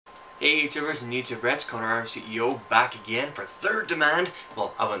Hey YouTubers and YouTube Reds, ConorArmCEO back again for third demand.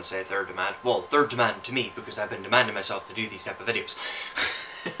 Well, I wouldn't say third demand. Well, third demand to me because I've been demanding myself to do these type of videos.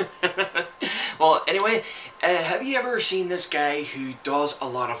 Well, anyway, have you ever seen this guy who does a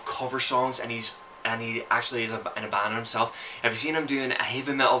lot of cover songs and he actually is in a band himself? Have you seen him doing a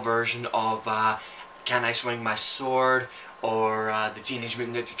heavy metal version of Can I Swing My Sword? Or the Teenage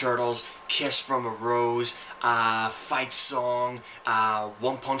Mutant Ninja Turtles, Kiss from a Rose, Fight Song,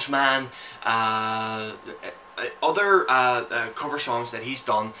 One Punch Man, other cover songs that he's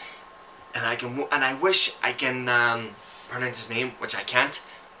done, and I wish I can pronounce his name, which I can't.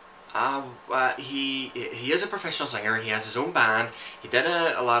 He is a professional singer. He has his own band. He did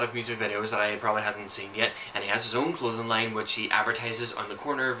a lot of music videos that I probably haven't seen yet, and he has his own clothing line which he advertises on the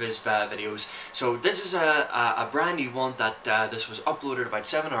corner of his videos. So this is a brand new one that this was uploaded about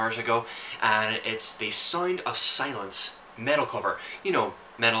 7 hours ago, and it's the Sound of Silence metal cover. You know,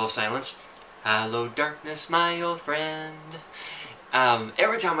 Metal of Silence. Hello darkness, my old friend.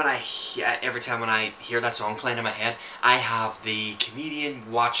 Every time when I hear that song playing in my head, I have the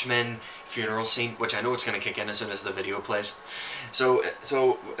Comedian Watchmen funeral scene, which I know it's going to kick in as soon as the video plays. So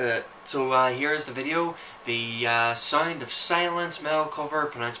here's the video, the Sound of Silence metal cover,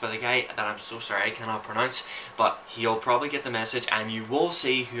 pronounced by the guy that I'm so sorry I cannot pronounce, but he'll probably get the message, and you will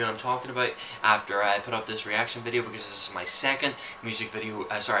see who I'm talking about after I put up this reaction video, because this is my second music video,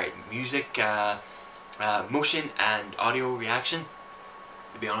 motion and audio reaction.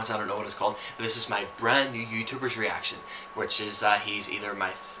 To be honest, I don't know what it's called, but this is my brand new YouTuber's reaction, which is he's either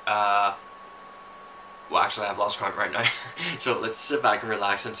my well, actually I've lost count right now. So let's sit back and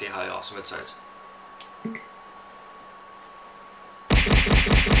relax and see how awesome it sounds.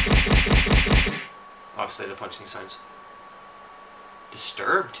 Obviously the punching sounds.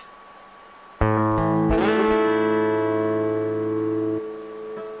 Disturbed.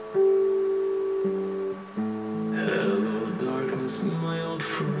 My old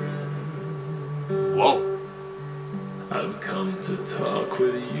friend, Whoa. I've come to talk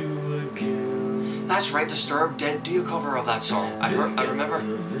with you again. That's right, Disturbed did do a cover of that song. I remember.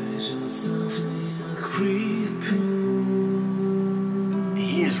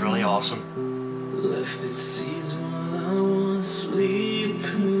 He is really awesome. Left its seeds while I was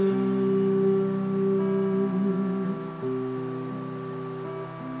sleeping.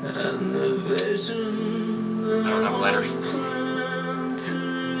 And the vision I don't have a letter.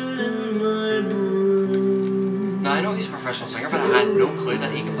 Now, I know he's a professional singer, but I had no clue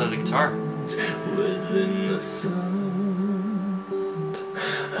that he could play the guitar. Within the sound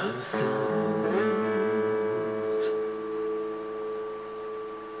of silence,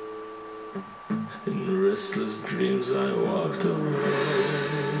 in restless dreams I walked away.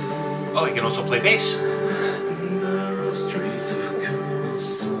 Oh, he can also play bass. Narrow streets of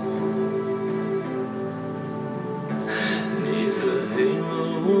cobblestone, neath the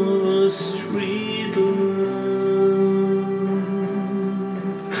halo of a street lamp,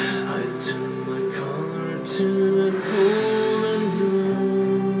 I turned my collar to the golden dawn.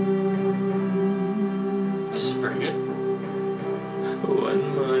 This is pretty good. When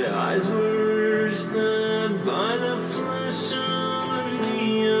my eyes were stabbed by the flash of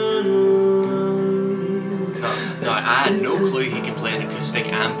neon light. No, I had no clue he can play an acoustic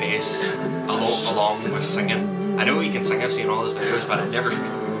and bass along with singing. I know he can sing, I've seen all his videos, but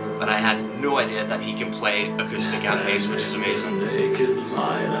I had no idea that he can play acoustic and bass, which is amazing. Naked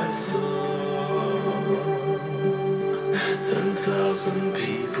light I saw 10,000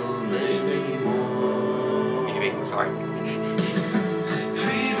 people, maybe more. Maybe, sorry.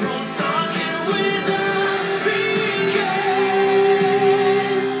 People talking without speaking.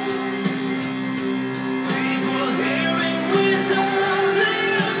 People hearing without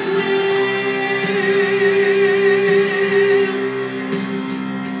listening.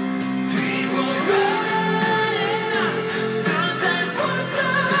 People running up sunset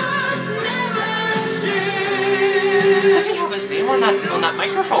voices never share. Does he have his name on that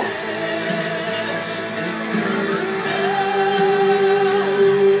microphone?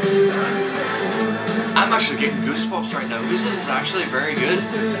 I'm actually getting goosebumps right now because this is actually very good.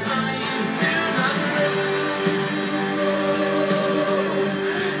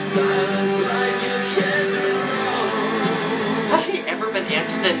 Has he ever been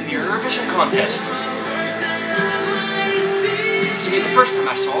entered in the Eurovision contest? See, the first time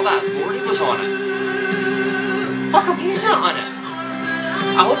I saw that, Lordy was on it. How come he's not on it?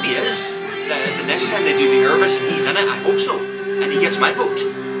 I hope he is. The next time they do the Eurovision, he's in it. I hope so. And he gets my vote.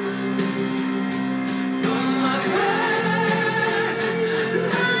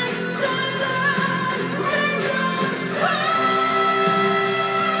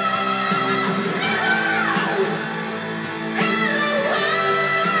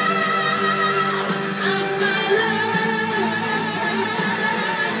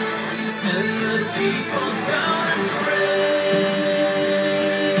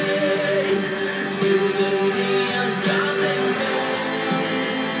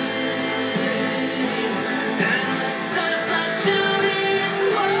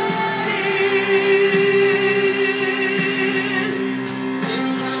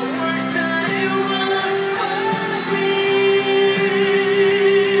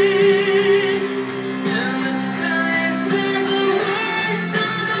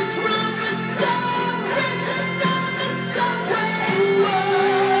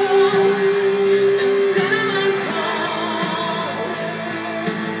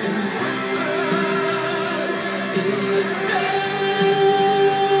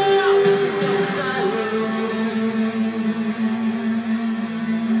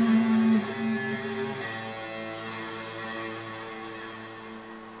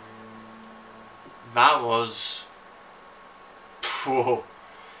 that was... Whoa.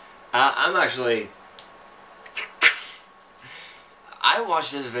 I'm actually... I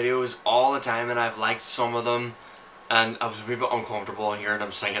watch his videos all the time and I've liked some of them, and I was a wee bit uncomfortable hearing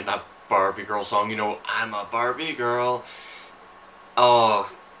him singing that Barbie girl song, you know, I'm a Barbie girl.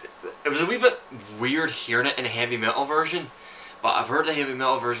 Oh, it was a wee bit weird hearing it in a heavy metal version, but I've heard the heavy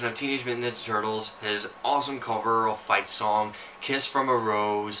metal version of Teenage Mutant Ninja Turtles, his awesome cover of Fight Song, Kiss from a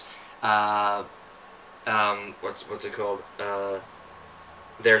Rose, what's it called?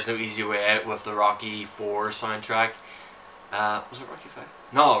 There's No Easy Way Out with the Rocky 4 soundtrack. Was it Rocky 5?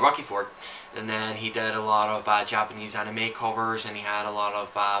 No, Rocky 4. And then he did a lot of Japanese anime covers, and he had a lot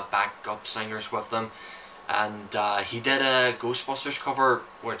of backup singers with them. And he did a Ghostbusters cover,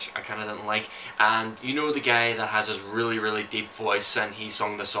 which I kind of didn't like. And you know the guy that has his really, really deep voice, and he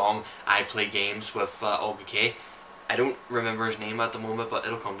sung the song I Play Games with Olga K. I don't remember his name at the moment, but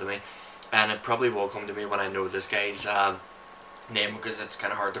it'll come to me. And it probably will come to me when I know this guy's name, because it's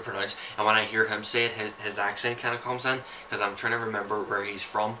kind of hard to pronounce, and when I hear him say it, his accent kind of comes in, because I'm trying to remember where he's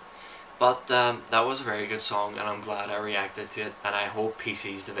from. But that was a very good song, and I'm glad I reacted to it, and I hope he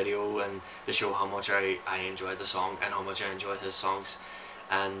sees the video and to show how much I enjoyed the song and how much I enjoy his songs.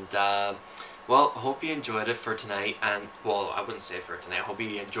 And well, hope you enjoyed it for tonight, and well, I wouldn't say for tonight, I hope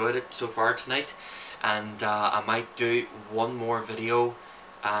you enjoyed it so far tonight. And I might do one more video,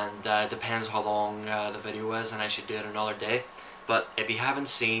 and depends how long the video is, and I should do it another day. But if you haven't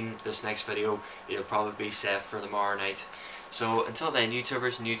seen this next video, you'll probably be set for tomorrow night. So until then,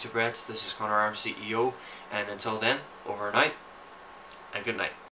 YouTubers and YouTuberettes, this is ConorArmCEO, and until then, over and out, and good night.